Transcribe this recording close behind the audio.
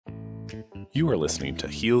You are listening to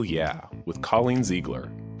Heal Yeah with Colleen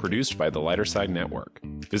Ziegler, produced by the Lighter Side Network.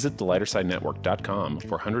 Visit thelightersidenetwork.com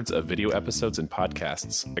for hundreds of video episodes and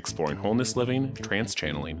podcasts exploring wholeness living, trance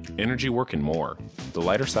channeling, energy work, and more. The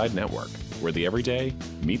Lighter Side Network, where the everyday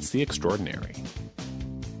meets the extraordinary.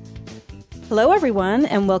 Hello, everyone,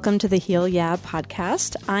 and welcome to the Heal Yeah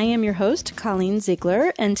podcast. I am your host, Colleen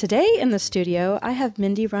Ziegler, and today in the studio, I have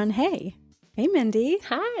Mindy Runhay. Hey, Mindy.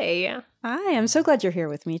 Hi. Hi, I'm so glad you're here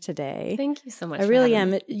with me today. Thank you so much. I really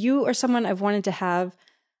am. You are someone I've wanted to have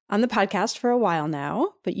on the podcast for a while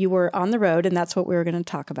now, but you were on the road, and that's what we were going to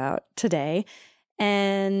talk about today.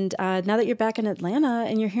 And now that you're back in Atlanta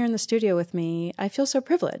and you're here in the studio with me, I feel so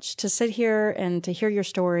privileged to sit here and to hear your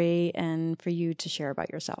story and for you to share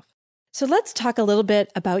about yourself. So let's talk a little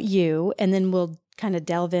bit about you, and then we'll kind of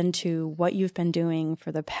delve into what you've been doing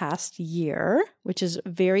for the past year, which is a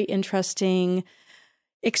very interesting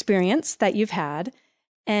experience that you've had.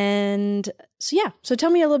 And so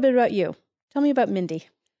tell me a little bit about you. Tell me about Mindy.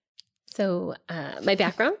 So my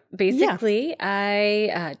background, basically,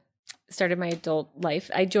 I started my adult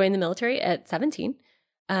life. I joined the military at 17.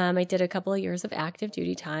 I did a couple of years of active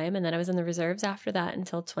duty time, and then I was in the reserves after that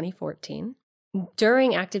until 2014.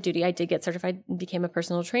 During active duty, I did get certified and became a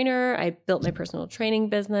personal trainer. I built my personal training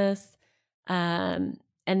business. And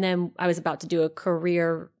then I was about to do a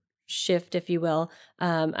career shift, if you will.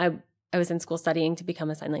 I was in school studying to become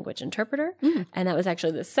a sign language interpreter. And that was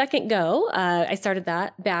actually the second go. I started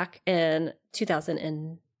that back in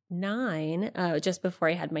 2009, just before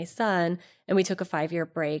I had my son. And we took a 5-year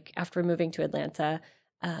break after moving to Atlanta.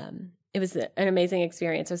 It was an amazing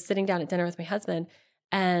experience. I was sitting down at dinner with my husband,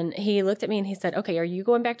 and he looked at me and he said, "Okay, are you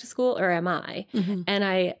going back to school or am I?" And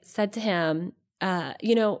I said to him,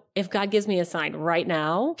 if God gives me a sign right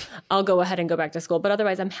now, I'll go ahead and go back to school. But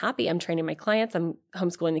otherwise, I'm happy. I'm training my clients. I'm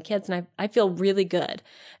homeschooling the kids, and I feel really good.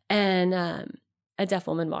 And a deaf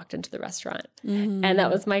woman walked into the restaurant, and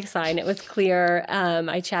that was my sign. It was clear.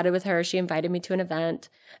 I chatted with her. She invited me to an event,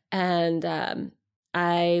 and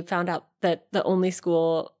I found out that the only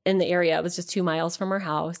school in the area was just 2 miles from our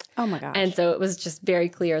house. Oh my gosh. And so it was just very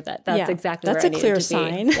clear that that's exactly where I needed to be. That's a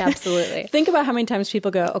clear sign. Absolutely. Think about how many times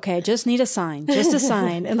people go, okay, I just need a sign,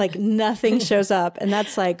 and like nothing shows up. And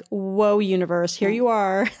that's like, whoa, universe, here you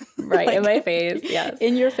are. Right, like, in my face, yes.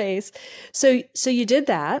 In your face. So you did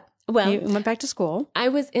that. Well, you went back to school. I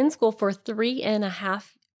was in school for 3.5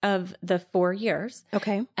 of the 4 years.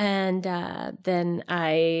 Okay. And then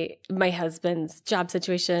my husband's job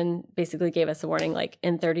situation basically gave us a warning, like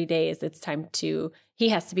in 30 days, he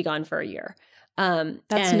has to be gone for a year.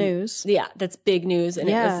 That's news. Yeah, that's big news. And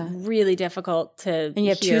it was really difficult to And you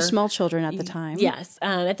have hear. 2 small children at the time. Yes.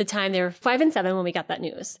 At the time, they were 5 and 7 when we got that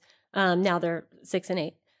news. Now they're 6 and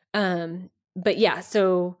 8. But yeah,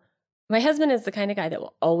 so my husband is the kind of guy that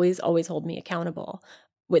will always, always hold me accountable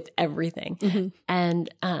with everything. And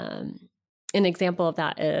an example of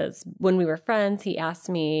that is when we were friends, he asked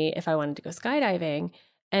me if I wanted to go skydiving,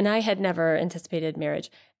 and I had never anticipated marriage.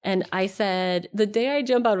 And I said, the day I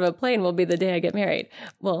jump out of a plane will be the day I get married.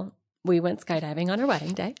 Well, we went skydiving on our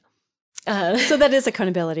wedding day. So that is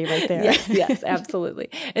accountability right there. Yes, absolutely.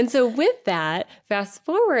 And so with that, fast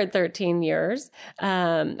forward 13 years,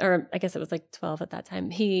 or I guess it was like 12 at that time,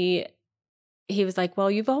 he was like, "Well,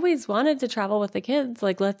 you've always wanted to travel with the kids.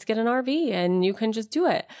 Like, let's get an RV and you can just do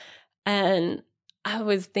it." And I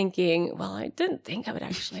was thinking, well, I didn't think I would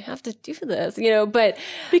actually have to do this, but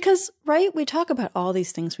because, right, we talk about all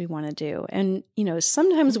these things we want to do. And,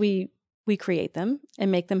 sometimes we create them and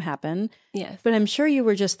make them happen. Yes. But I'm sure you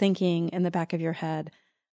were just thinking in the back of your head,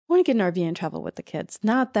 I want to get an RV and travel with the kids.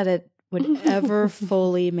 Not that it would ever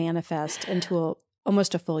fully manifest into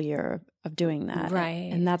almost a full year of doing that.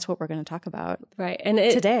 Right. And that's what we're going to talk about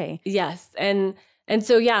today. Yes. And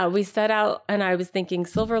so, we set out, and I was thinking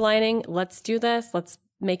silver lining, let's do this. Let's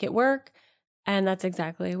make it work. And that's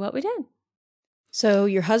exactly what we did. So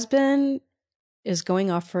your husband is going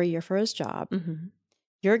off for a year for his job.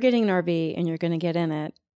 You're getting an RV and you're going to get in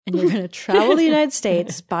it, and you're going to travel the United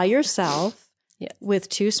States by yourself with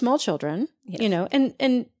 2 small children,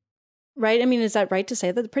 and right. I mean, is that right to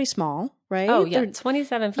say that they're pretty small, right? Oh, yeah.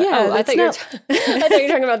 27 foot. Yeah, I thought you were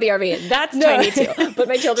talking about the RV. That's tiny too. But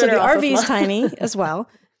my children so are also the RV is small. tiny as well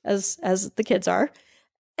as the kids are.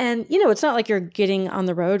 And, it's not like you're getting on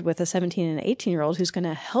the road with a 17 and 18-year-old who's going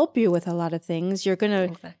to help you with a lot of things. You're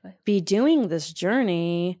going to be doing this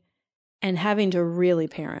journey and having to really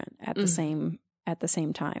parent at the same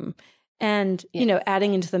time. And,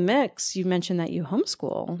 adding into the mix, you mentioned that you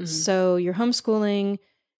homeschool. So you're homeschooling,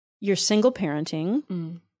 you're single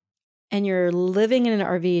parenting, and you're living in an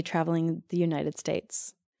RV traveling the United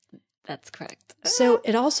States. That's correct. So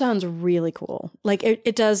it all sounds really cool. Like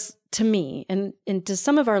it does to me, and to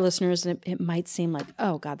some of our listeners, it might seem like,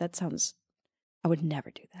 oh God, I would never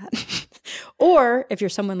do that. Or if you're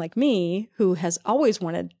someone like me who has always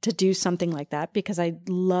wanted to do something like that because I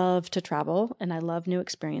love to travel and I love new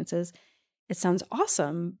experiences, it sounds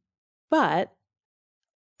awesome. But,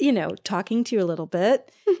 talking to you a little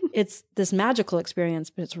bit, it's this magical experience,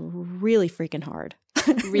 but it's really freaking hard.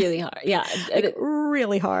 Really hard. Yeah.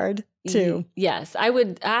 Really hard too. Yes. I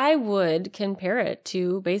would compare it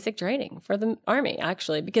to basic training for the Army,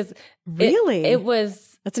 actually, because really it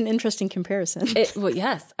was. That's an interesting comparison. Well,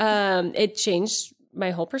 yes. It changed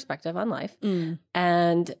my whole perspective on life.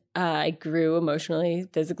 And I grew emotionally,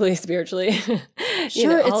 physically, spiritually.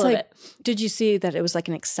 Sure. It's all like, of it. Did you see that it was like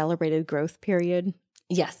an accelerated growth period?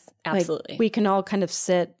 Yes, absolutely. Like we can all kind of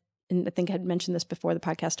sit, and I think I had mentioned this before the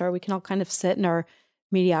podcast started, we can all kind of sit in our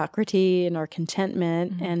mediocrity and our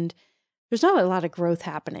contentment. And there's not a lot of growth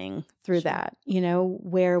happening through that,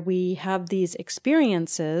 where we have these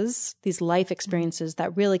experiences, these life experiences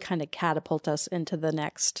that really kind of catapult us into the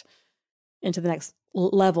next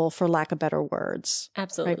level, for lack of better words.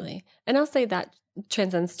 Absolutely. Right? And I'll say that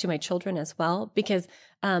transcends to my children as well, because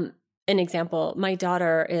an example, my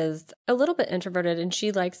daughter is a little bit introverted and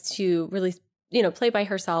she likes to really, play by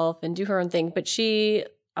herself and do her own thing, but she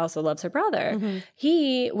also loves her brother.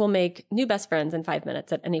 He will make new best friends in 5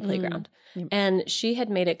 minutes at any playground. And she had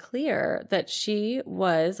made it clear that she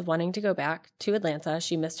was wanting to go back to Atlanta.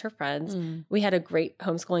 She missed her friends. We had a great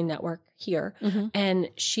homeschooling network here. And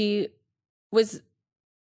she was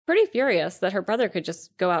pretty furious that her brother could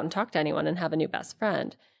just go out and talk to anyone and have a new best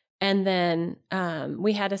friend. And then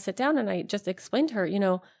we had to sit down and I just explained to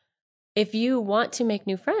her, if you want to make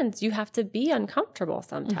new friends, you have to be uncomfortable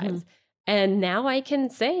sometimes. And now I can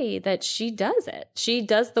say that she does it. She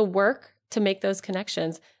does the work to make those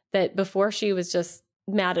connections that before she was just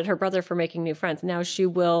mad at her brother for making new friends. Now she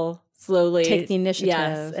will slowly take the initiative.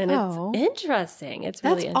 Yes. And it's interesting. It's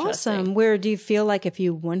really interesting. That's awesome. Where do you feel like if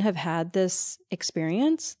you wouldn't have had this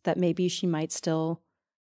experience that maybe she might still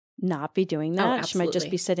not be doing that? She might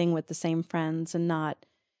just be sitting with the same friends and not,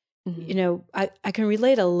 I can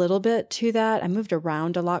relate a little bit to that. I moved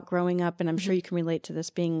around a lot growing up, and I'm sure you can relate to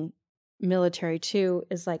this being military too,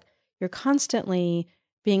 is like you're constantly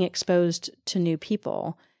being exposed to new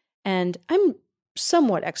people. And I'm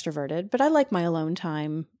somewhat extroverted, but I like my alone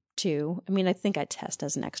time too. I mean, I think I test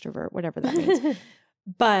as an extrovert, whatever that means.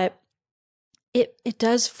 But it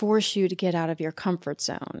does force you to get out of your comfort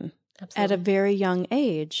zone. Absolutely. At a very young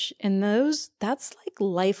age. And that's like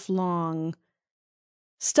lifelong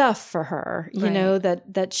stuff for her,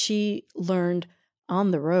 that she learned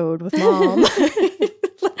on the road with mom.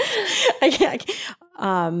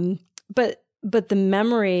 But the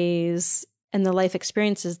memories and the life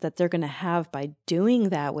experiences that they're going to have by doing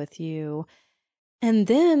that with you. And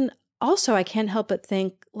then also I can't help but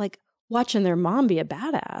think like watching their mom be a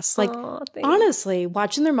badass. Like honestly,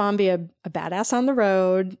 watching their mom be a badass on the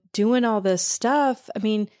road, doing all this stuff. I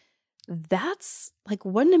mean, that's like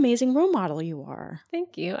what an amazing role model you are.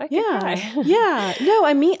 Thank you. I can cry. Yeah. No,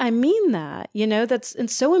 I mean that.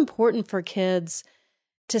 It's so important for kids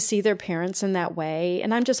to see their parents in that way.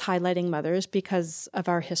 And I'm just highlighting mothers because of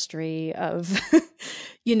our history of,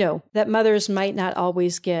 that mothers might not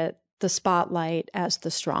always get the spotlight as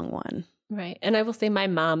the strong one. Right. And I will say my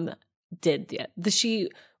mom did. She,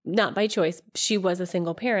 not by choice, she was a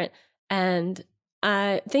single parent. And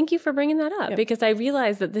thank you for bringing that up, because I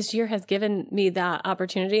realized that this year has given me that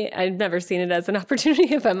opportunity. I've never seen it as an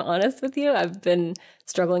opportunity, if I'm honest with you. I've been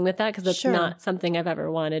struggling with that because that's not something I've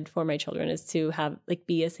ever wanted for my children, is to have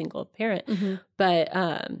be a single parent. But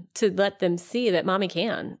to let them see that mommy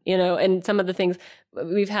can, and some of the things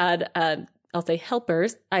we've had, I'll say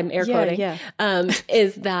helpers, I'm air quoting,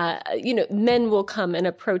 is that, men will come and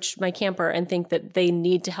approach my camper and think that they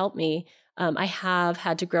need to help me. I have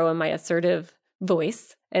had to grow in my assertive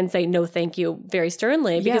voice and say no thank you very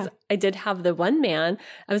sternly, because I did have the one man.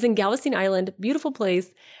 I was in Galveston Island, beautiful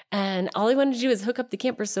place, and all I wanted to do is hook up the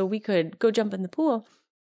camper so we could go jump in the pool.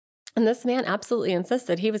 And this man absolutely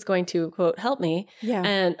insisted he was going to, quote, help me,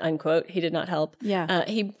 and unquote, he did not help.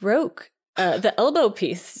 He broke the elbow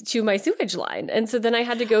piece to my sewage line. And so then I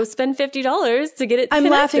had to go spend $50 to get it I'm connected.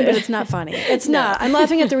 laughing, but it's not funny. It's not. I'm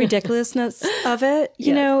laughing at the ridiculousness of it.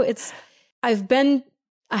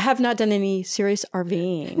 I have not done any serious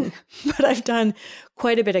RVing, but I've done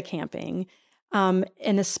quite a bit of camping. And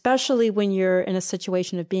especially when you're in a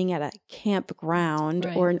situation of being at a campground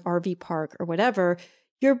or an RV park or whatever,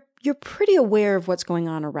 you're pretty aware of what's going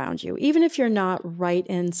on around you, even if you're not right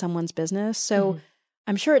in someone's business. So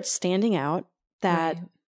I'm sure it's standing out that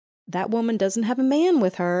that woman doesn't have a man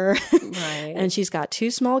with her. Right. And she's got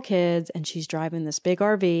 2 small kids and she's driving this big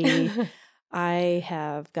RV. I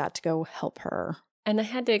have got to go help her. And I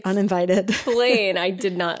had to uninvited. explain I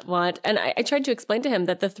did not want. And I tried to explain to him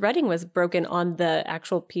that the threading was broken on the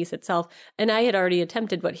actual piece itself. And I had already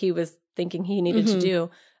attempted what he was thinking he needed to do.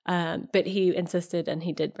 But he insisted and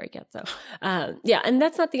he did break it. So, yeah. And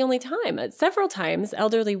that's not the only time. Several times,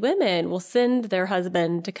 elderly women will send their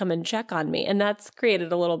husband to come and check on me. And that's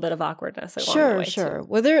created a little bit of awkwardness along the way. Sure. Too.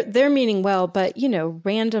 Well, they're meaning well, but,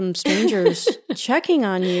 random strangers checking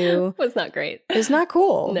on you was not great. Is not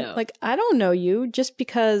cool. No. Like, I don't know you just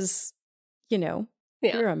because, Yeah.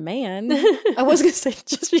 you're a man. I was going to say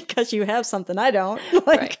just because you have something I don't.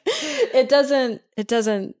 Like, it doesn't,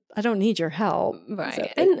 I don't need your help.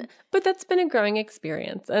 Right. So, But that's been a growing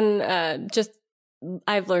experience. And just,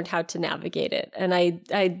 I've learned how to navigate it. And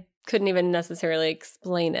I couldn't even necessarily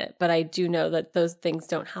explain it, but I do know that those things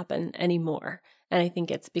don't happen anymore. And I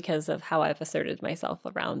think it's because of how I've asserted myself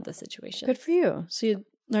around the situation. Good for you. So you're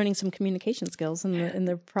learning some communication skills in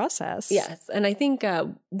the process. Yes. And I think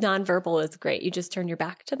nonverbal is great. You just turn your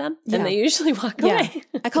back to them and they usually walk away.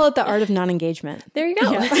 I call it the art of non-engagement. There you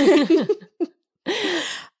go. Yeah.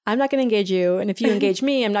 I'm not going to engage you. And if you engage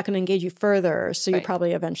me, I'm not going to engage you further. So you're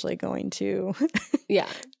probably eventually going to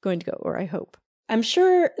go, or I hope. I'm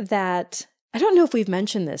sure that, I don't know if we've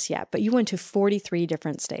mentioned this yet, but you went to 43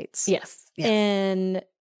 different states. Yes. In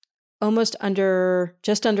just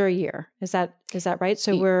under a year. Is that right?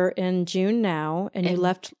 So we're in June now, and you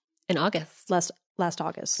left in August. Last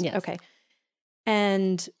August. Yes. Okay.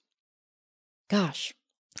 And gosh,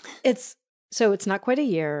 it's not quite a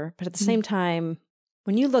year, but at the same time,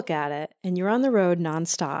 when you look at it and you're on the road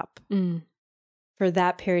nonstop for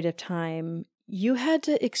that period of time, you had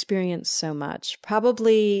to experience so much,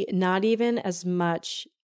 probably not even as much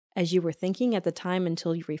as you were thinking at the time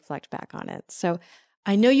until you reflect back on it. So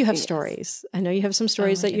I know you have stories. I know you have some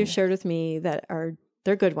stories that you've shared with me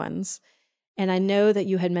they're good ones. And I know that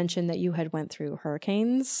you had mentioned that you had went through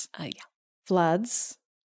hurricanes, floods,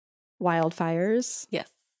 wildfires. Yes.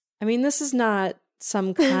 I mean, this is not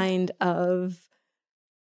some kind of,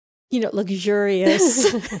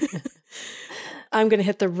 luxurious, I'm going to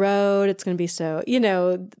hit the road. It's going to be so,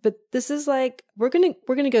 but this is like, we're going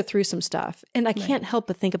to go through some stuff. And I can't help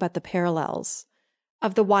but think about the parallels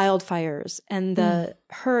of the wildfires and the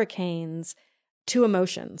hurricanes to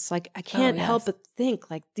emotions. Like, I can't help but think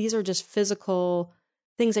like these are just physical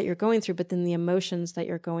things that you're going through, but then the emotions that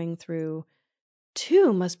you're going through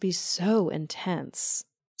too must be so intense.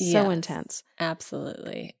 So intense.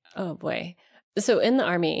 Absolutely. Oh boy. So in the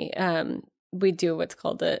Army, we do what's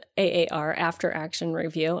called the AAR, After Action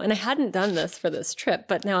Review. And I hadn't done this for this trip,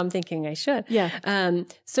 but now I'm thinking I should. Yeah.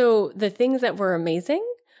 So the things that were amazing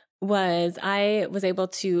was I was able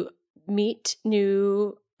to meet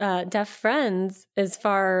new deaf friends as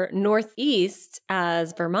far northeast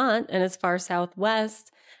as Vermont and as far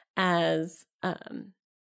southwest as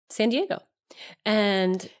San Diego.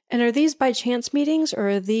 And are these by chance meetings or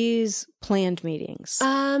are these planned meetings?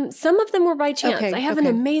 Some of them were by chance. Okay, I have an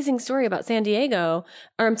amazing story about San Diego.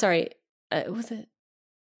 Or I'm sorry, was it?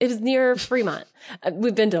 It was near Fremont.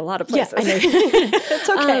 We've been to a lot of places. Yeah,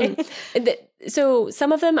 I know. It's okay. So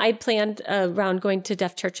some of them I planned around going to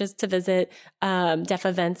deaf churches to visit deaf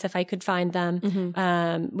events if I could find them.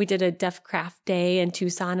 Mm-hmm. We did a deaf craft day in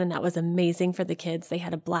Tucson, and that was amazing for the kids. They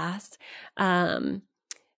had a blast.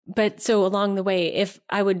 But so along the way, if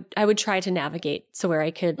I would try to navigate so where I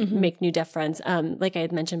could make new deaf friends. Like I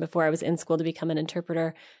had mentioned before, I was in school to become an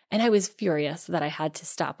interpreter, and I was furious that I had to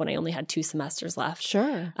stop when I only had 2 semesters left.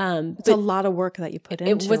 Sure. It's a lot of work that you put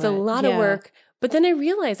into it. It was a lot of work. But then I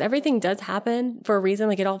realized everything does happen for a reason.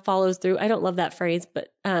 Like, it all follows through. I don't love that phrase,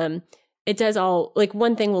 but it does all, like,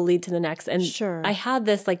 one thing will lead to the next. And I had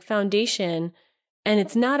this like foundation. And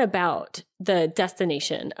it's not about the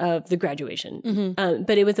destination of the graduation,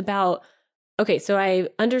 but it was about, okay, so I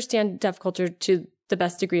understand deaf culture to the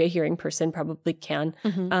best degree a hearing person probably can.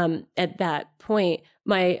 At that point,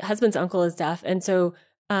 my husband's uncle is deaf. And so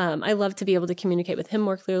I love to be able to communicate with him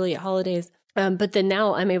more clearly at holidays. But then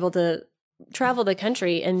now I'm able to travel the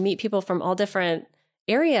country and meet people from all different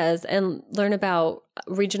areas and learn about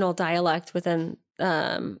regional dialect within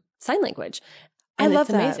sign language. And I love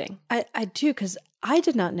it's amazing. That. I do, because I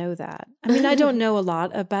did not know that. I mean, I don't know a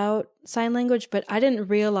lot about sign language, but I didn't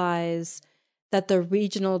realize that the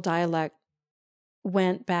regional dialect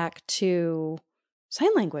went back to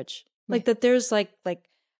sign language. Like that there's like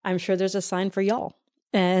I'm sure there's a sign for y'all.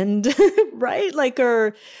 And right? Like,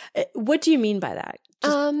 or what do you mean by that?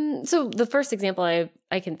 So the first example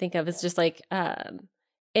I can think of is just like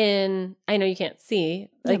I know you can't see,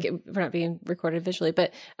 like we're not being recorded visually,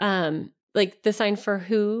 but like the sign for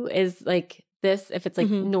who is like this, if it's like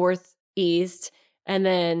northeast, and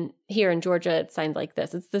then here in Georgia, it's signed like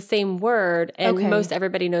this. It's the same word, and most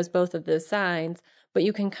everybody knows both of those signs, but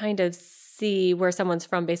you can kind of see where someone's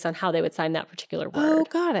from based on how they would sign that particular word. Oh,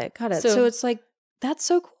 got it. So it's like, that's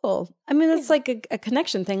so cool. I mean, it's like a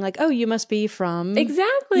connection thing. Like, oh, you must be from.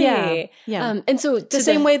 Exactly. Yeah. And so the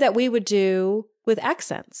same way that we would do with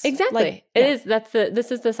accents. Exactly. Like, it is.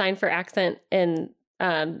 This is the sign for accent in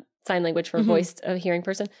sign language for voiced a hearing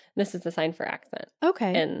person. This is the sign for accent.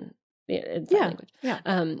 Okay. In sign language.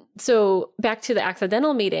 Yeah. So back to the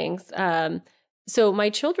accidental meetings. So my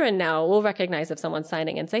children now will recognize if someone's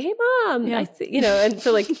signing and say, "Hey, Mom," I see, and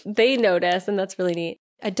so like they notice, and that's really neat.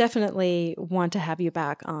 I definitely want to have you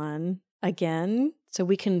back on again so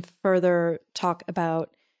we can further talk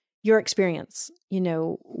about your experience,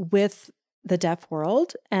 with the deaf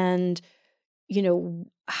world and,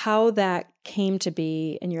 how that came to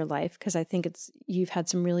be in your life. Because I think you've had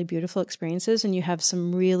some really beautiful experiences and you have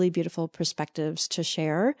some really beautiful perspectives to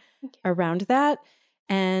share around that.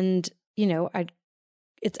 And,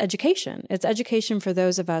 it's education. It's education for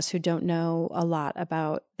those of us who don't know a lot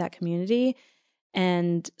about that community.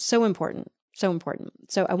 And so important. So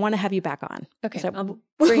I want to have you back on. Okay. So, I'll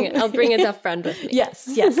bring a deaf friend with me. Yes.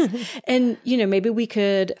 And, maybe we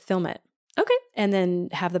could film it. Okay. And then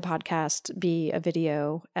have the podcast be a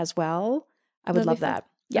video as well. I would love that.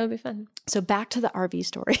 Yeah. That would be fun. So back to the RV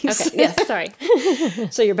stories. Okay. Yes. Sorry.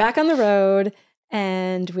 So you're back on the road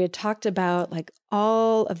and we had talked about like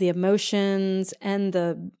all of the emotions and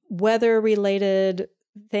the weather related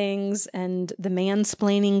things and the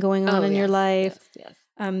mansplaining going on in your life. Yes.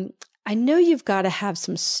 I know you've got to have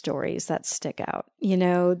some stories that stick out.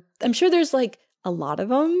 I'm sure there's like a lot of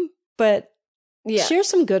them, but share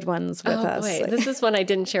some good ones with us. Boy. This is one I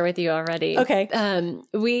didn't share with you already. Okay.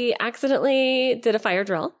 We accidentally did a fire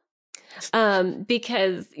drill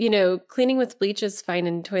because, cleaning with bleach is fine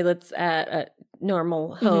in toilets at a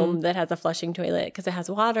normal home that has a flushing toilet because it has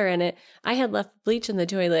water in it. I had left bleach in the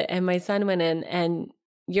toilet and my son went in and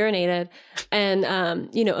urinated and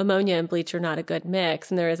ammonia and bleach are not a good mix,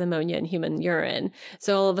 and there is ammonia in human urine,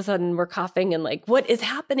 so all of a sudden we're coughing and like, what is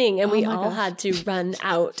happening? And we all had to run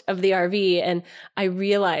out of the RV, and I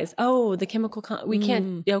realized, the chemical we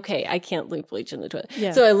can't I can't leave bleach in the toilet.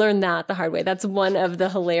 So I learned that the hard way. That's one of the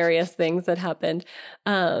hilarious things that happened.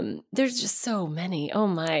 There's just so many. Oh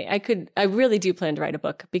my, I really do plan to write a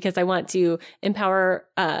book because I want to empower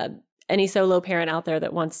any solo parent out there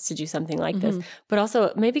that wants to do something like this, but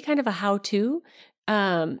also maybe kind of a how-to.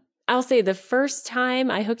 I'll say the first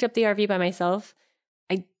time I hooked up the RV by myself,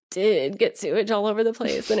 I did get sewage all over the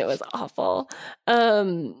place and it was awful.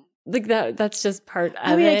 Like that's just part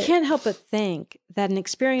of it. I can't help but think that an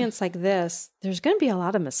experience like this, there's going to be a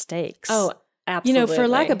lot of mistakes. Oh, absolutely. For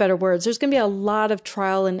lack of better words, there's going to be a lot of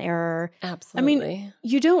trial and error. Absolutely. I mean,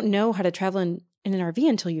 you don't know how to travel in an RV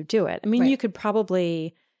until you do it. I mean, you could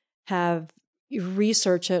probably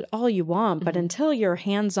research it all you want, but until you're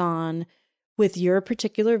hands-on with your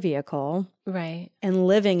particular vehicle, right, and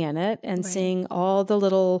living in it and seeing all the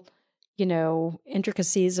little,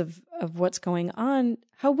 intricacies of what's going on,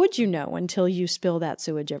 how would you know until you spill that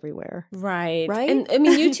sewage everywhere? Right. And I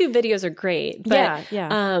mean, YouTube videos are great, but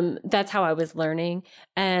that's how I was learning.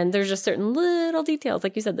 And there's just certain little details,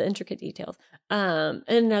 like you said, the intricate details. And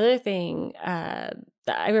another thing,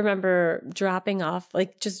 I remember dropping off,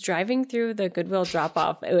 like just driving through the Goodwill drop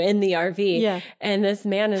off in the RV. Yeah. And this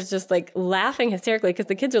man is just like laughing hysterically because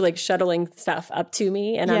the kids are like shuttling stuff up to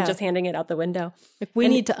me and I'm just handing it out the window. Like, we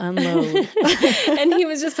need to unload. And he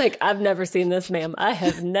was just like, I've never seen this, ma'am. I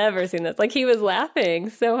have never seen this. Like he was laughing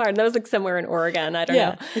so hard. And that was like somewhere in Oregon. I don't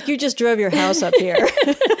know. Like you just drove your house up here.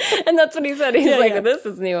 And that's what he said. He's like, this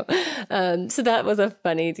is new. So that was a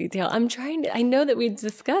funny detail. I know that we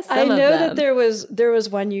discussed some of them. I know that there was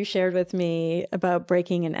one you shared with me about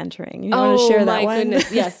breaking and entering. You want to share that one? Oh my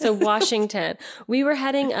goodness. Yes. So Washington, we were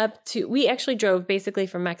heading we actually drove basically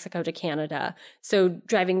from Mexico to Canada. So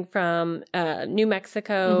driving from New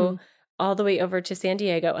Mexico all the way over to San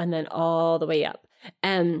Diego and then all the way up.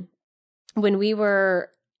 And when we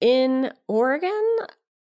were in Oregon,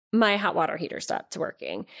 my hot water heater stopped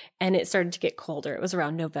working and it started to get colder. It was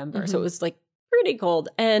around November. So it was like pretty cold.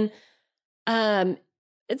 And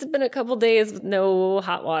it's been a couple days with no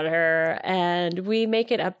hot water and we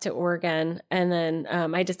make it up to Oregon. And then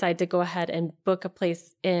I decide to go ahead and book a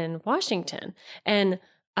place in Washington. And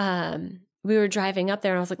we were driving up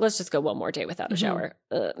there and I was like, let's just go one more day without a shower.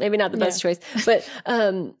 Maybe not the best choice, but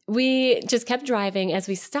we just kept driving. As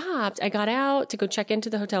we stopped, I got out to go check into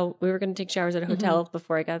the hotel. We were going to take showers at a hotel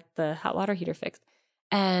before I got the hot water heater fixed.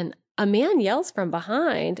 And a man yells from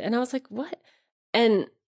behind and I was like, what? And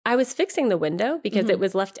I was fixing the window because it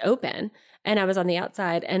was left open and I was on the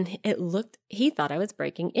outside and he thought I was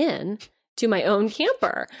breaking in to my own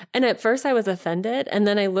camper. And at first I was offended. And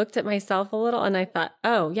then I looked at myself a little and I thought,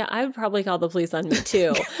 oh yeah, I would probably call the police on me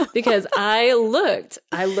too, because I looked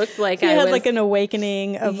like you I had was like an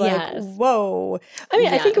awakening of like, whoa. I mean,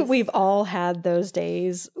 I think we've all had those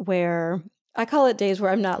days where I call it days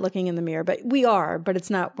where I'm not looking in the mirror, but we're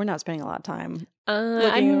not spending a lot of time.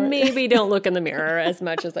 I maybe don't look in the mirror as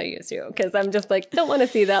much as I used to because I'm just like, don't want to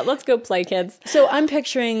see that. Let's go play, kids. So I'm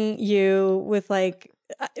picturing you with like,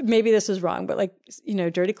 maybe this is wrong, but like,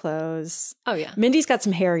 dirty clothes. Oh yeah. Mindy's got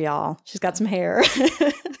some hair, y'all. She's got some hair.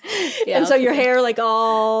 Yeah, and so your hair like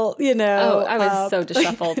all, Oh, I was so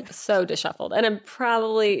disheveled. And I'm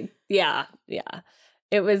probably, yeah.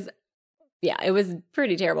 It was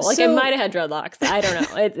pretty terrible. Like I might have had dreadlocks. I don't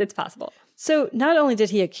know. It's possible. So not only did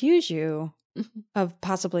he accuse you of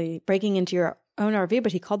possibly breaking into your own RV,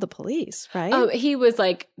 but he called the police, right? Oh, he was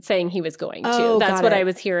like saying he was going to. That's what I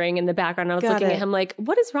was hearing in the background. I was looking at him like,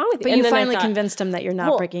 what is wrong with you? But you finally convinced him that you're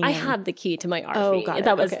not breaking in. I had the key to my RV.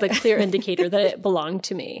 That was the clear indicator that it belonged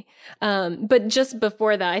to me. But just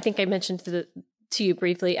before that, I think I mentioned to you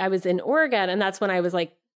briefly, I was in Oregon and that's when I was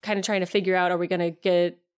like kind of trying to figure out, are we going to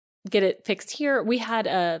get it fixed here? We had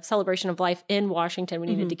a celebration of life in Washington we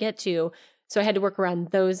needed to get to. So I had to work around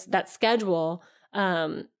that schedule.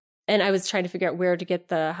 And I was trying to figure out where to get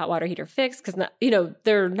the hot water heater fixed because,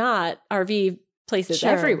 they're not RV places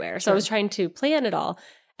everywhere. So I was trying to plan it all.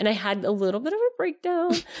 And I had a little bit of a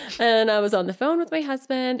breakdown and I was on the phone with my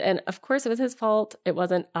husband. And of course it was his fault. It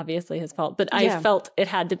wasn't obviously his fault, but I felt it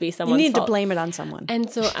had to be someone's fault. You need to blame it on someone. And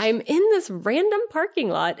so I'm in this random parking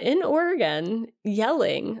lot in Oregon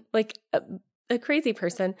yelling like a crazy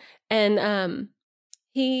person. And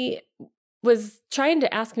he was trying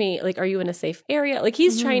to ask me, like, are you in a safe area? Like,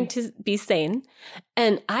 he's trying to be sane.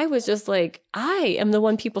 And I was just like, I am the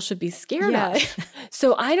one people should be scared of.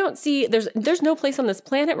 So I don't see, there's no place on this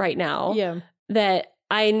planet right now that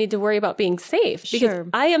I need to worry about being safe because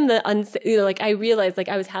I am I realized like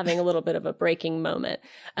I was having a little bit of a breaking moment.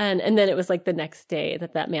 And then it was like the next day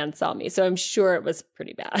that man saw me. So I'm sure it was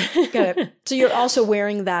pretty bad. Got it. So you're also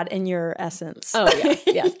wearing that in your essence. Oh,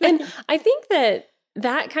 yes. And I think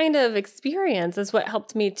that kind of experience is what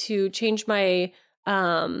helped me to change my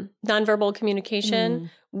nonverbal communication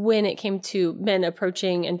when it came to men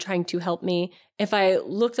approaching and trying to help me. If I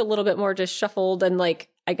looked a little bit more disheveled and like,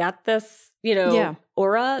 I got this,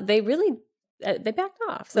 aura, they really, they backed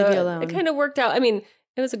off. So it kind of worked out. I mean,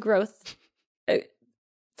 it was a growth,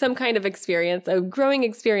 some kind of experience, a growing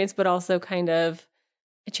experience, but also kind of,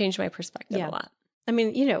 it changed my perspective a lot. I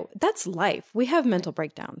mean, that's life. We have mental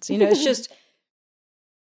breakdowns. It's just,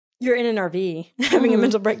 you're in an RV having a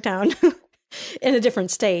mental breakdown in a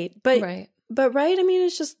different state. But right. I mean,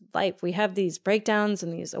 it's just life. We have these breakdowns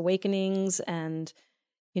and these awakenings and,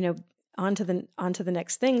 on to the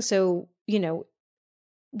next thing. So,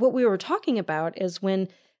 what we were talking about is when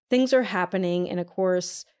things are happening in a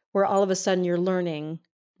course where all of a sudden you're learning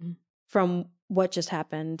from what just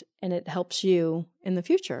happened and it helps you in the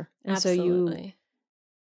future. And Absolutely. So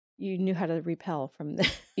you knew how to repel from the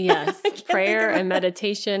Yes. Prayer and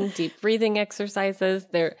meditation, deep breathing exercises.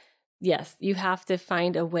 Yes, you have to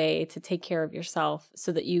find a way to take care of yourself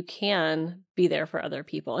so that you can be there for other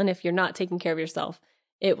people. And if you're not taking care of yourself,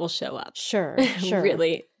 it will show up. Sure.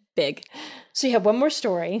 Really big. So you have one more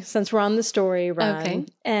story since we're on the story run. Okay.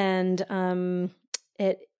 And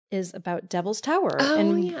it is about Devil's Tower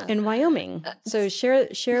in Wyoming. So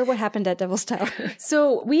share what happened at Devil's Tower.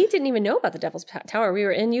 So we didn't even know about the Devil's Tower. We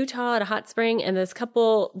were in Utah at a hot spring, and this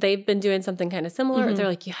couple, they've been doing something kind of similar. They're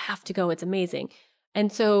like, you have to go. It's amazing.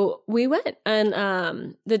 And so we went. And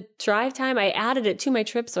the drive time, I added it to my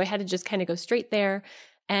trip, so I had to just kind of go straight there.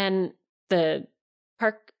 And the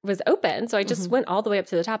park was open, so I just went all the way up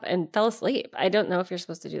to the top and fell asleep. I don't know if you're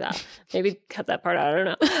supposed to do that. Maybe cut that part out. I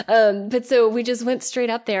don't know. But so we just went straight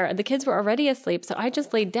up there. The kids were already asleep, so I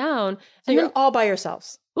just laid down. So you're all by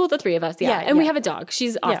yourselves? Well, the three of us, yeah. And we have a dog.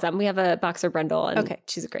 She's awesome. We have a boxer Brendel, and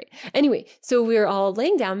she's great. Anyway, so we were all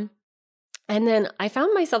laying down, and then I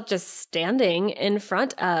found myself just standing in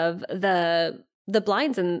front of the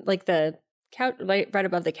blinds and like the couch, right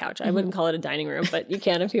above the couch. I wouldn't call it a dining room, but you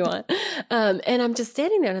can if you want. And I'm just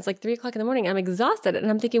standing there, and it's like 3 o'clock in the morning. I'm exhausted, and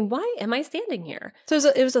I'm thinking, why am I standing here? So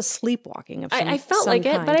it was a sleepwalking of some I felt like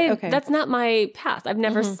kind. it, but that's not my path. I've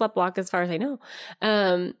never sleptwalked as far as I know.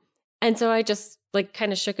 And so I just like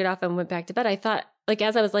kind of shook it off and went back to bed. I thought, like,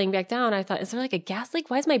 as I was laying back down, I thought, is there like a gas leak?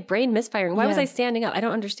 Why is my brain misfiring? Why was I standing up? I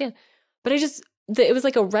don't understand. But it was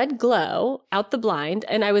like a red glow out the blind,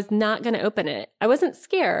 and I was not going to open it. I wasn't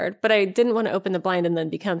scared, but I didn't want to open the blind and then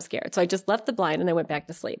become scared. So I just left the blind and I went back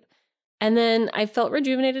to sleep. And then I felt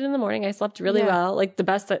rejuvenated in the morning. I slept really well, like the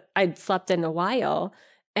best that I'd slept in a while.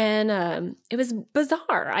 And it was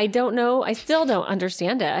bizarre. I don't know. I still don't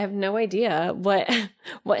understand it. I have no idea what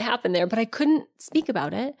happened there, but I couldn't speak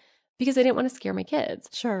about it because I didn't want to scare my kids.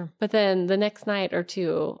 Sure. But then the next night or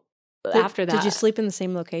two after that. Did you sleep in the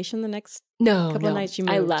same location the next couple of nights you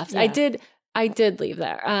moved? I left. Yeah. I did leave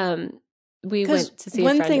there. We went to see a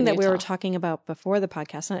one friend thing in that we Utah. were talking about before the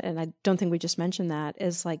podcast, and I don't think we just mentioned that,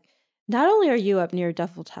 is like, not only are you up near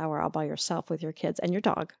Duffel Tower all by yourself with your kids and your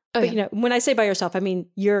dog, but you know, when I say by yourself, I mean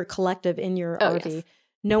you're collective in your RV, yes.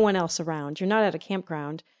 no one else around. You're not at a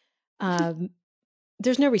campground.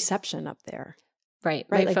 There's no reception up there. Right.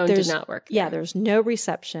 My Like, phone did not work. Yeah, there's no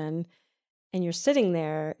reception, and you're sitting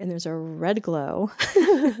there, and there's a red glow.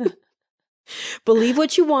 Believe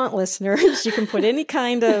what you want, listeners. You can put any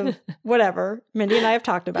kind of whatever. Mindy and I have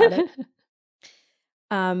talked about it.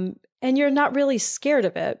 And you're not really scared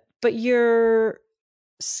of it, but you're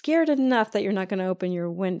scared enough that you're not going to open your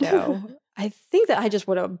window. I think that I just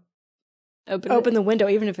would have opened the window,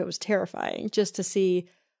 even if it was terrifying, just to see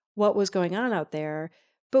what was going on out there.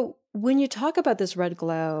 But when you talk about this red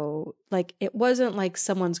glow, like, it wasn't like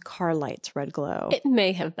someone's car lights red glow. It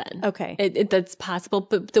may have been. Okay. That's possible.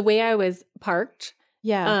 But the way I was parked,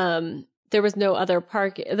 there was no other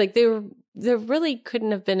park. Like, there really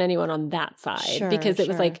couldn't have been anyone on that side because it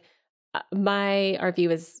was like my RV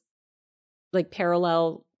was like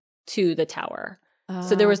parallel to the tower.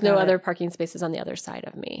 So there was no other parking spaces on the other side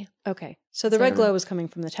of me. Okay. So the red glow was coming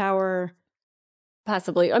from the tower.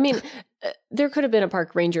 Possibly. I mean, there could have been a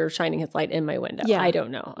park ranger shining his light in my window. Yeah. I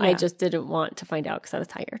don't know. Yeah. I just didn't want to find out because I was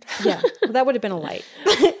tired. Yeah. Well, that would have been a light.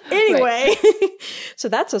 Anyway, so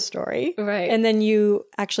that's a story. Right. And then you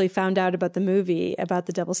actually found out about the movie about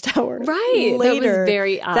the Devil's Tower. Right. Later. That was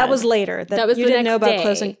very odd. That was later. That was you the didn't next know about day.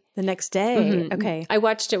 closing the next day. Mm-hmm. Okay. I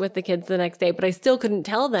watched it with the kids the next day, but I still couldn't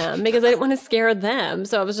tell them because I didn't want to scare them.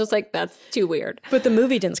 So I was just like, that's too weird. But the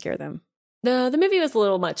movie didn't scare them. The movie was a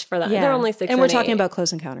little much for them. Yeah. They're only 6 and we're 8. talking about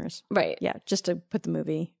Close Encounters. Right. Yeah. Just to put the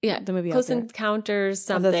movie. Yeah. The movie Close out there. Encounters,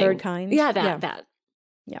 something. Of the Third Kind. Yeah, that.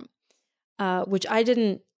 Yeah. Which I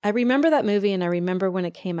didn't. I remember that movie, and I remember when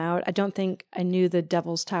it came out. I don't think I knew the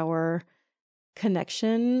Devil's Tower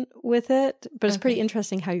connection with it, but it's pretty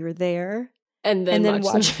interesting how you were there and then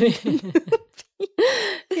watching.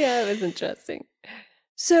 Yeah, it was interesting.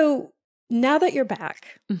 So now that you're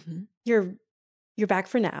back, Mm-hmm. you're back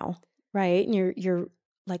for now, right? And you're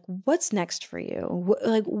like, what's next for you?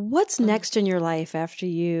 What's next in your life after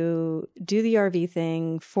you do the RV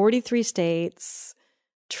thing? 43 states.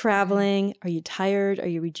 Traveling. Are you tired? Are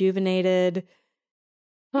you rejuvenated?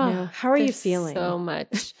 How are you feeling? So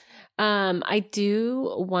much. I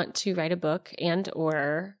do want to write a book and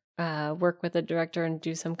or work with a director and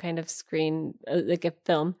do some kind of screen, like a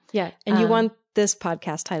film. Yeah. And you want this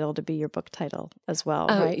podcast title to be your book title as well,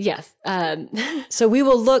 right? Yes. So we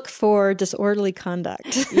will look for Disorderly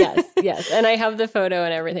Conduct. Yes. And I have the photo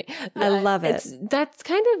and everything. I love it. That's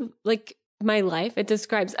kind of like my life. It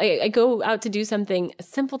describes, I go out to do something, a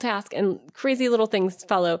simple task, and crazy little things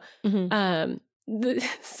follow. Mm-hmm. The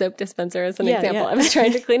soap dispenser is an example. I was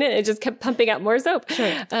trying to clean it. It just kept pumping out more soap.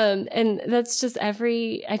 Sure. And that's just I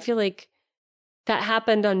feel like that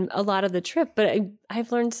happened on a lot of the trip, but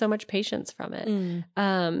I've learned so much patience from it.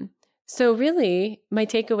 So really my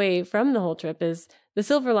takeaway from the whole trip is the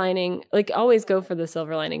silver lining. Like, always go for the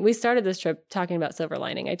silver lining. We started this trip talking about silver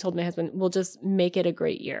lining. I told my husband, we'll just make it a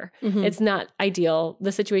great year. Mm-hmm. It's not ideal.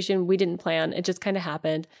 The situation we didn't plan. It just kind of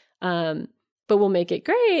happened. But we'll make it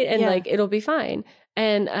great and like, it'll be fine.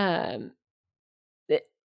 And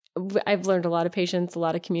I've learned a lot of patience, a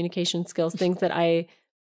lot of communication skills, things that I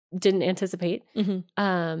didn't anticipate.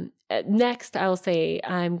 Mm-hmm. Next, I will say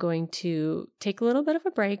I'm going to take a little bit of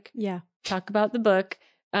a break. Yeah. Talk about the book,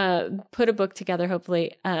 put a book together,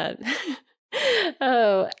 hopefully. And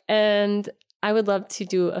I would love to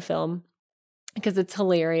do a film because it's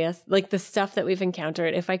hilarious. Like, the stuff that we've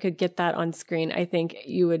encountered, if I could get that on screen, I think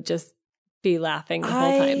you would just be laughing the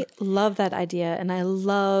whole time. I love that idea. And I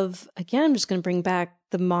love, again, I'm just going to bring back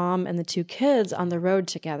the mom and the two kids on the road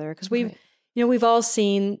together. Because we've all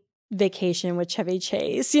seen vacation with Chevy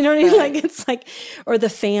Chase. You know what I mean? Like it's like, or the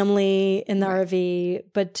family in the RV,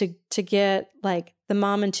 but to get like the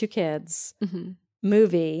mom and 2 kids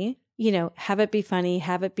movie, you know, have it be funny,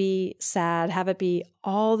 have it be sad, have it be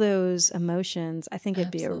all those emotions. I think it'd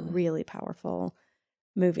be a really powerful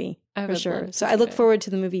movie for sure. So I look forward to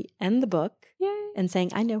the movie and the book. And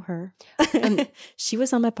saying, I know her. She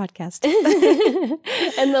was on my podcast.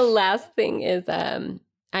 And the last thing is I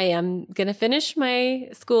am going to finish my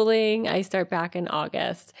schooling. I start back in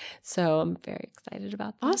August. So I'm very excited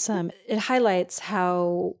about that. Awesome. It highlights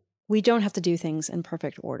how we don't have to do things in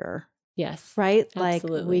perfect order. Yes. Right?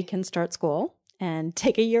 Absolutely. Like we can start school and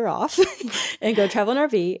take a year off and go travel in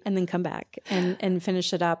RV and then come back and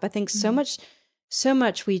finish it up. I think so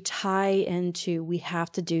much we tie into we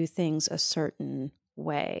have to do things a certain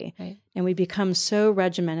way. Right. And we become so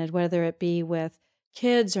regimented, whether it be with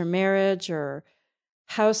kids or marriage or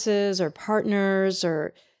houses or partners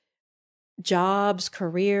or jobs,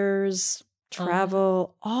 careers,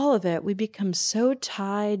 travel, all of it. We become so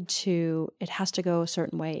tied to it has to go a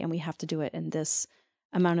certain way and we have to do it in this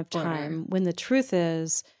amount of time. When the truth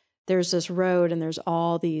is there's this road and there's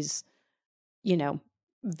all these, you know,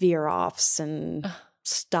 veer offs and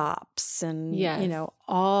stops and, you know,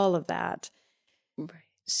 all of that. Right.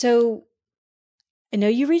 So I know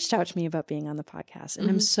you reached out to me about being on the podcast and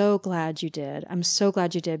I'm so glad you did. I'm so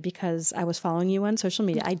glad you did because I was following you on social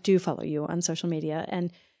media. I do follow you on social media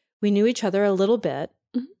and we knew each other a little bit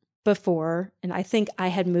before. And I think I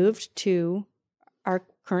had moved to our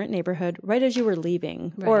current neighborhood right as you were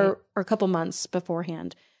leaving or a couple months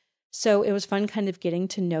beforehand. So it was fun kind of getting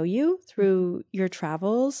to know you through your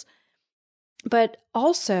travels, but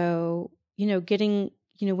also, you know, getting,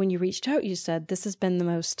 you know, when you reached out, you said, this has been the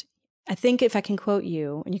most, I think if I can quote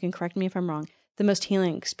you, and you can correct me if I'm wrong, the most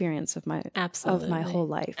healing experience of my whole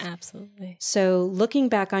life. Absolutely. So looking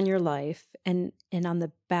back on your life and on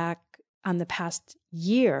the past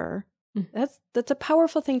year, that's a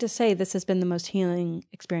powerful thing to say. This has been the most healing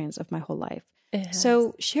experience of my whole life.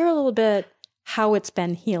 So share a little bit how it's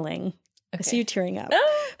been healing. Okay. I see you tearing up.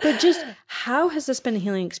 But just how has this been a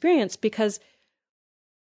healing experience? Because,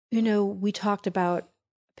 you know, we talked about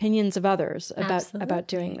opinions of others about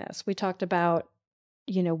doing this. We talked about,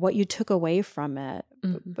 you know, what you took away from it.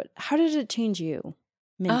 But how did it change you,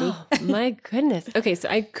 Mindy? Oh, my goodness. Okay, so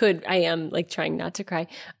I am like trying not to cry.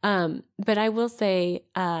 But I will say,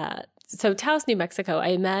 so Taos, New Mexico,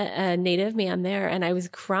 I met a native man there and I was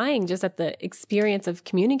crying just at the experience of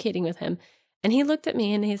communicating with him. And he looked at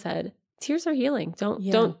me and he said, tears are healing.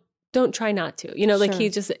 Don't try not to, you know, like he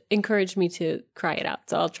just encouraged me to cry it out.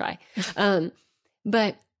 So I'll try.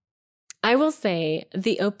 But I will say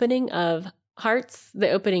the opening of hearts,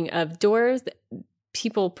 the opening of doors,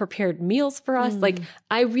 people prepared meals for us. Like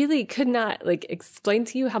I really could not like explain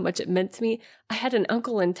to you how much it meant to me. I had an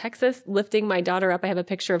uncle in Texas lifting my daughter up. I have a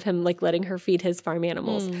picture of him like letting her feed his farm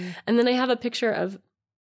animals. And then I have a picture of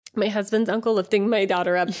my husband's uncle lifting my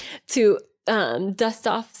daughter up to dust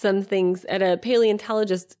off some things at a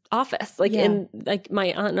paleontologist's office. Like in like my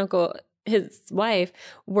aunt and uncle, his wife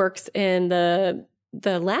works in the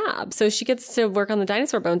lab. So she gets to work on the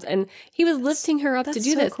dinosaur bones and he was lifting her up to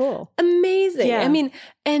do this. Cool. Amazing. Yeah. I mean,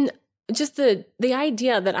 and just the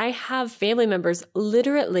idea that I have family members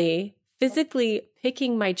literally physically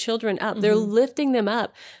picking my children up. They're lifting them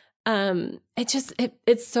up.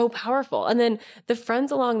 It's so powerful. And then the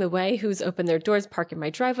friends along the way who's opened their doors, park in my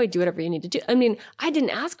driveway, do whatever you need to do. I mean, I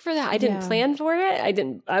didn't ask for that. I didn't plan for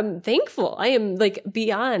it. I'm thankful. I am like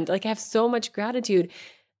beyond, like I have so much gratitude.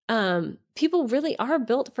 People really are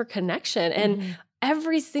built for connection and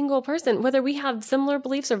every single person, whether we have similar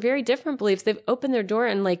beliefs or very different beliefs, they've opened their door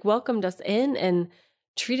and like welcomed us in and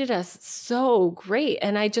treated us so great.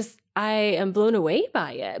 And I am blown away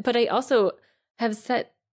by it. But I also have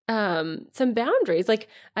set some boundaries. Like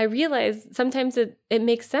I realize sometimes it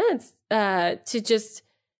makes sense to just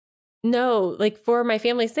know, like for my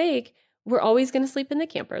family's sake, we're always going to sleep in the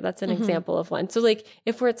camper. That's an example of one. So like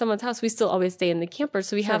if we're at someone's house, we still always stay in the camper.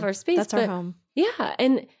 So we have our space. That's our home. Yeah.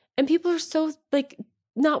 And people are so like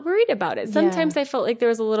not worried about it. Sometimes I felt like there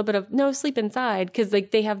was a little bit of no, sleep inside because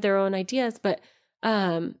like they have their own ideas. But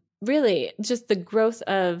really just the growth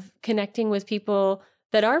of connecting with people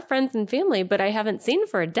that are friends and family, but I haven't seen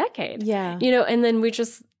for a decade. Yeah. You know, and then we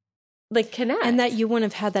just like connect. And that you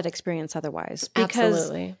wouldn't have had that experience otherwise. Because,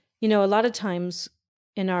 absolutely. You know, a lot of times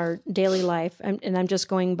in our daily life, and I'm just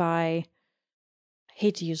going by, I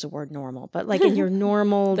hate to use the word normal, but like in your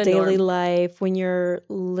normal daily life, when you're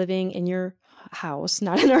living in your house,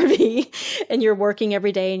 not an RV, and you're working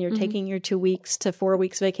every day and you're taking your 2 weeks to 4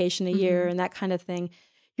 weeks vacation a year and that kind of thing,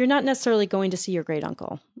 you're not necessarily going to see your great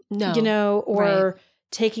uncle No. you know, or Right.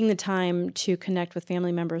 taking the time to connect with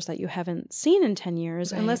family members that you haven't seen in 10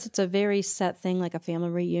 years, Right. unless it's a very set thing like a family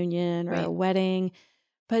reunion or Right. a wedding.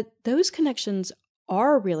 But those connections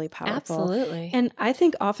are really powerful. Absolutely. And I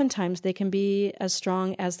think oftentimes they can be as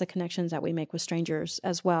strong as the connections that we make with strangers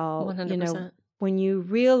as well. 100%. You know, when you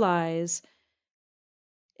realize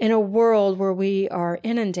in a world where we are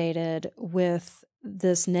inundated with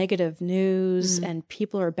this negative news and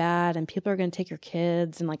people are bad and people are going to take your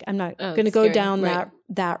kids and like I'm not going to it's go scary. down Right.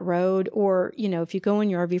 that road, or you know, if you go in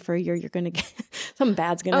your RV for a year, you're going to get something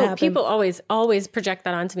bad's going to happen. People always project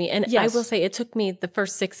that onto me. And Yes. I will say it took me the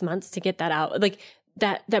first 6 months to get that out. Like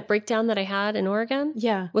that breakdown that I had in Oregon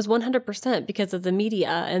Yeah. was 100% because of the media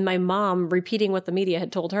and my mom repeating what the media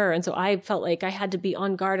had told her. And so I felt like I had to be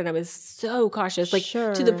on guard and I was so cautious, like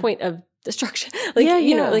to the Sure. point of destruction. Like, Yeah,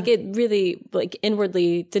 you know, yeah. like it really like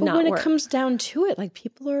inwardly did But not when work. it comes down to it, like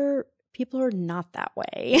people are not that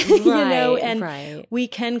way, you know, Right, and right. we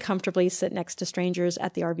can comfortably sit next to strangers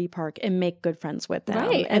at the RV park and make good friends with them.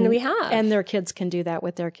 Right, and we have. And their kids can do that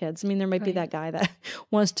with their kids. I mean, there might be that guy that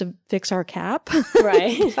wants to fix our cap.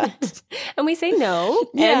 Right. And we say no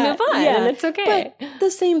and move on and it's okay. But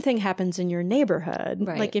the same thing happens in your neighborhood.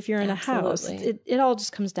 Right, Like if you're in a house, absolutely. it all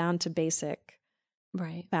just comes down to basic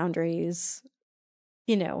Right. boundaries,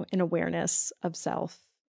 you know, and awareness of self.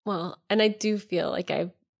 Well, and I do feel like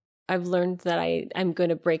I've learned that I'm going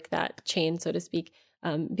to break that chain, so to speak,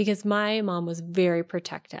 because my mom was very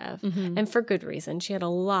protective, and for good reason. She had a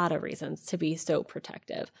lot of reasons to be so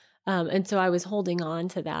protective, and so I was holding on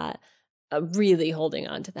to that, really holding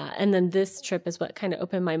on to that. And then this trip is what kind of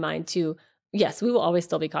opened my mind to. Yes, we will always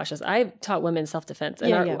still be cautious. I've taught women self-defense,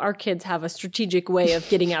 and our kids have a strategic way of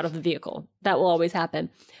getting out of the vehicle. That will always happen,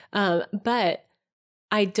 but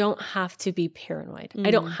I don't have to be paranoid.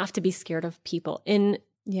 I don't have to be scared of people. In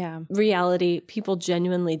reality, people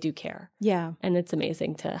genuinely do care. Yeah. And it's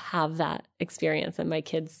amazing to have that experience and my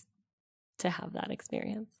kids to have that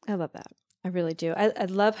experience. I love that. I really do. I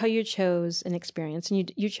love how you chose an experience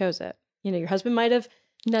and you chose it. You know, your husband might have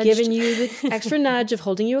given you the extra nudge of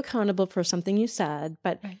holding you accountable for something you said,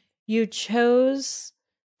 but you chose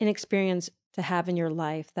an experience to have in your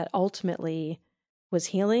life that ultimately was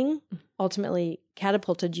healing, ultimately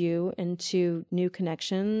catapulted you into new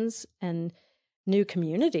connections and new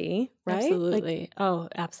community, right? Absolutely.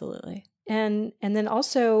 Absolutely. And then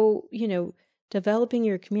also, you know, developing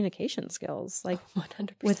your communication skills, like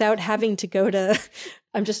 100%. without having to go to,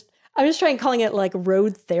 I'm just trying calling it like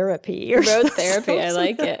road therapy or road therapy. I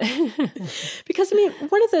like it. Because I mean,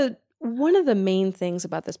 one of the main things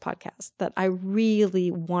about this podcast that I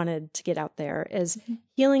really wanted to get out there is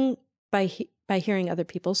healing by hearing other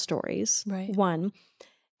people's stories. Right. One,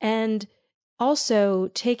 and also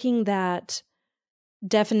taking that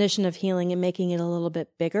definition of healing and making it a little bit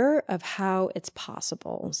bigger of how it's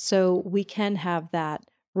possible. So we can have that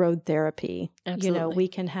road therapy. Absolutely. You know, we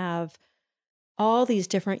can have all these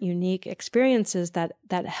different unique experiences that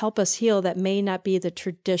help us heal that may not be the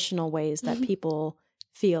traditional ways that people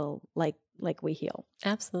feel like we heal.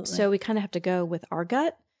 Absolutely. So we kind of have to go with our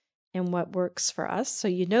gut and what works for us. So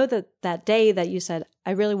you know that day that you said,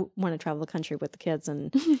 I really want to travel the country with the kids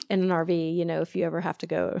and in an RV, you know, if you ever have to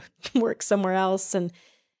go work somewhere else. And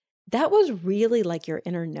that was really like your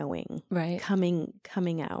inner knowing, right, coming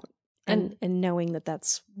out and knowing that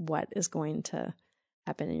that's what is going to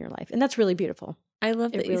happen in your life. And that's really beautiful. I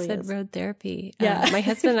love that really you said is. road therapy. Yeah. My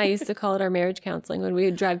husband and I used to call it our marriage counseling when we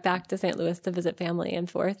would drive back to St. Louis to visit family and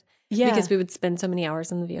forth. Yeah. Because we would spend so many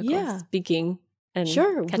hours in the vehicle speaking and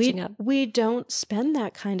catching up. We don't spend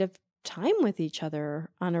that kind of time with each other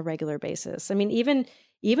on a regular basis. I mean, even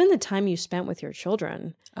the time you spent with your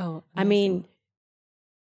children. Oh, I mean,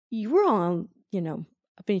 you were all, you know,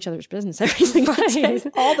 up in each other's business every single day,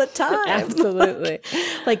 all the time. Absolutely.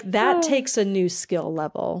 Like that takes a new skill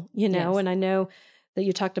level, you know, Yes. and I know that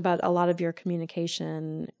you talked about a lot of your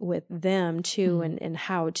communication with them too, and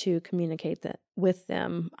how to communicate that with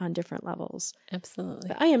them on different levels. Absolutely.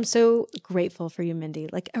 But I am so grateful for you, Mindy.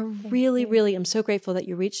 Like I really am so grateful that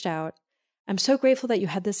you reached out. I'm so grateful that you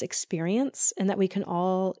had this experience and that we can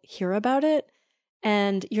all hear about it.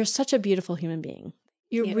 And you're such a beautiful human being.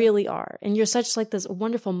 You really are. And you're such like this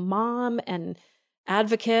wonderful mom and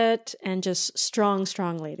advocate and just strong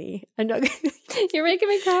lady. I know. You're making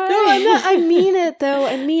me cry. No, I'm not. I mean it though.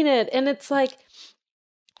 I mean it. And it's like,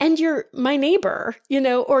 and you're my neighbor, you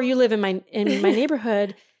know, or you live in my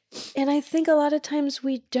neighborhood. And I think a lot of times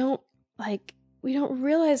we don't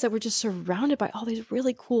realize that we're just surrounded by all these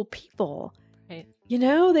really cool people. Right. You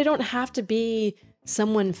know, they don't have to be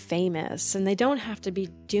someone famous and they don't have to be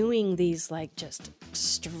doing these like just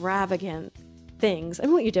extravagant things. I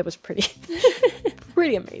mean, what you did was pretty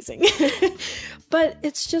amazing. But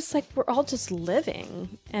it's just like we're all just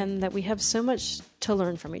living and that we have so much to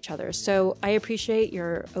learn from each other. So I appreciate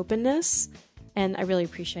your openness and I really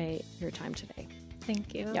appreciate your time today.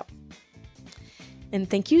 Thank you. Yep. And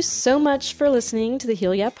thank you so much for listening to the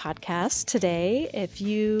Heal Yeah podcast today. If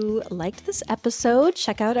you liked this episode,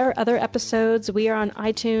 check out our other episodes. We are on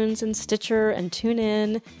iTunes and Stitcher and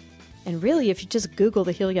TuneIn. And really, if you just Google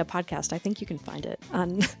the Heal Yeah podcast, I think you can find it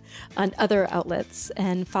on other outlets.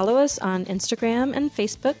 And follow us on Instagram and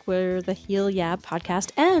Facebook. We're the Heal Yeah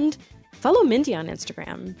podcast. And follow Mindy on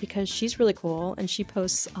Instagram because she's really cool and she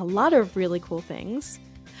posts a lot of really cool things.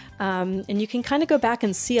 And you can kind of go back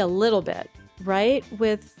and see a little bit, right,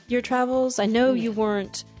 with your travels. I know you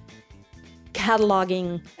weren't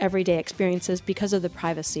cataloging everyday experiences because of the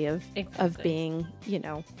privacy of being,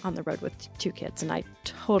 on the road with 2 kids. And I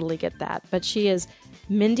totally get that. But she is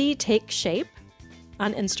Mindy Take Shape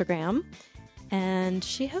on Instagram. And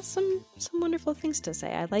she has some wonderful things to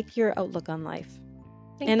say. I like your outlook on life.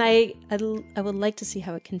 And I would like to see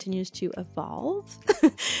how it continues to evolve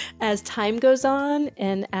as time goes on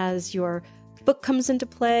and as your book comes into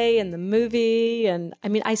play and the movie. And I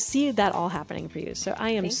mean, I see that all happening for you. So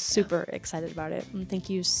I am super excited about it. And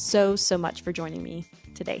thank you so, so much for joining me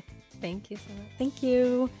today. Thank you so much. Thank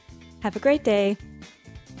you. Have a great day.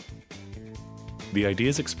 The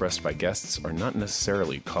ideas expressed by guests are not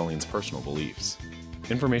necessarily Colleen's personal beliefs.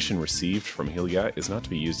 Information received from Heal Yeah is not to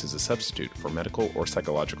be used as a substitute for medical or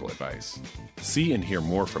psychological advice. See and hear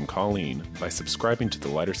more from Colleen by subscribing to the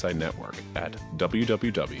Lighter Side Network at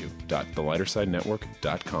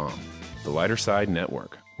www.thelightersidenetwork.com. The Lighter Side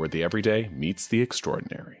Network, where the everyday meets the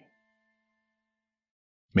extraordinary.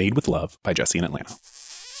 Made with love by Jesse in Atlanta.